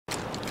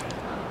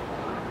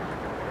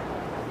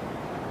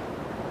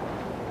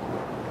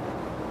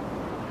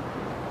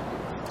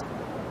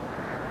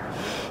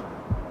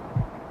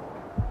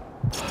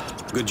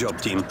Good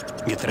job, team.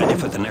 Get ready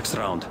for the next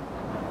round.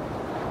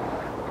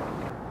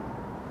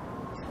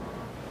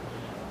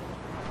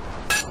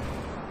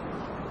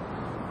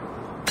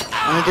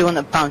 I'm gonna do one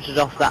that bounces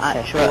off that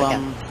actual,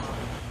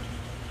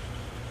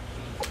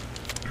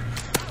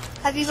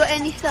 Have you got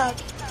any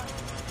subs?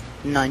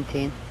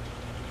 19.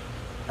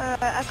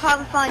 I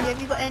can't find you.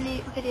 Have you got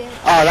any videos?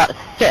 Oh, that's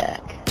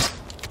sick.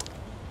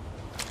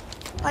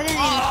 I didn't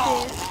even see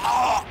it.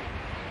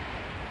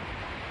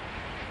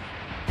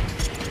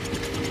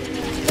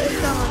 Put a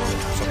song on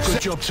it.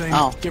 Good job, team.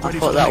 Oh, Get I ready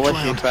for thought the that next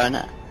was you round. throwing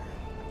it.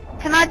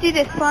 Can I do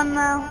this one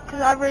now?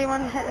 Because I really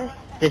want to hit this.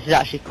 This is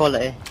actually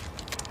quality.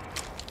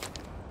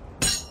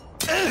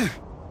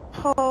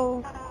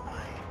 Oh.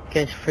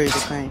 Goes through the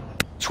crane.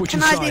 Switching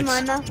Can I sides. do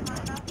mine now?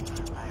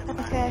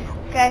 Okay.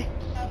 Okay.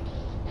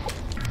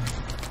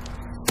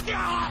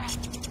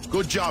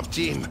 Good job,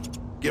 team.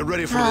 Get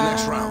ready for the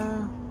next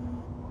round.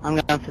 I'm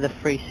going for the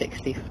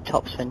 360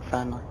 top spin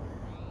friendly.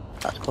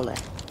 That's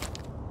quality.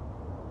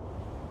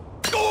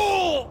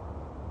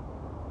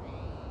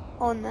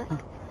 On that.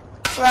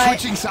 Right.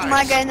 Switching sides. Am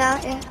I going now?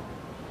 Yeah.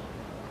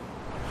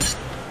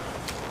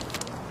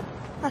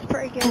 That's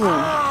pretty good.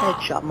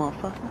 Headshot,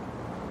 motherfucker.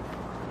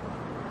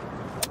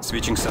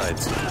 Switching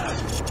sides.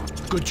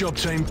 Good job,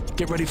 team.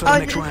 Get ready for Oh,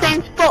 the it's next the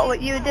round. same spot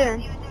what you were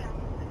doing.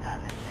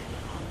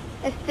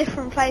 It's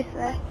different place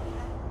there.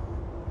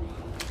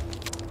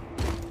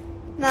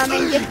 No, I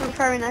mean different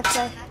throwing I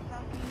place.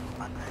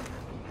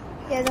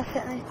 Yeah, that's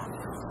it, mate.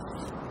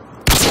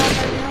 No,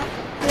 maybe not.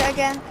 Do it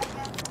again.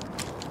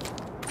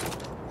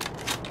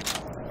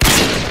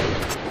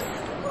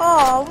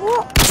 Oh,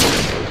 what?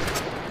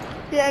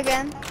 Do it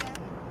again.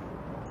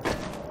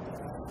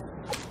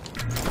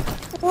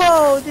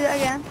 Whoa, do it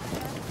again.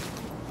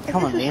 If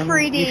Come on, this was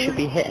Liam. 3D. You should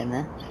be hitting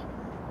this.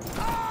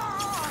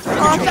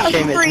 Oh, if that was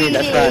Shame it's me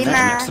that's 3D, throwing it.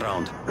 Next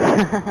man.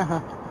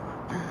 round.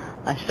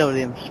 I stole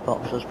Liam's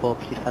spot because his ball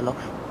he fell off.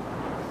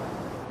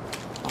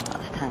 Oh,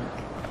 that's tank.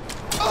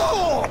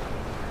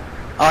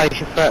 Oh, you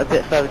should throw it a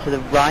bit further to the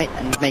right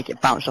and make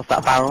it bounce off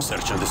that barrel.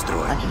 Search and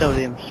destroy. I stole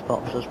Liam's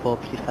spot because his ball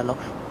he fell off.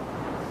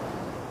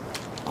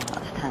 Oh,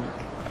 that's tank.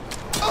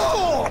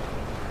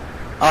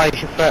 Oh, you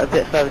should throw it a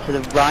bit further to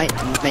the right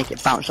and make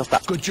it bounce off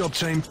that. Good job,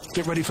 team.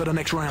 Get ready for the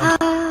next round.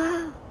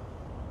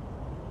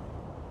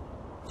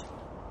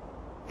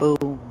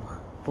 Boom.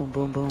 Boom,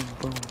 boom, boom,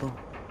 boom, boom.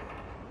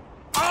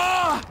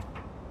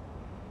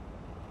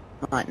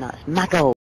 Right, nice. Mago!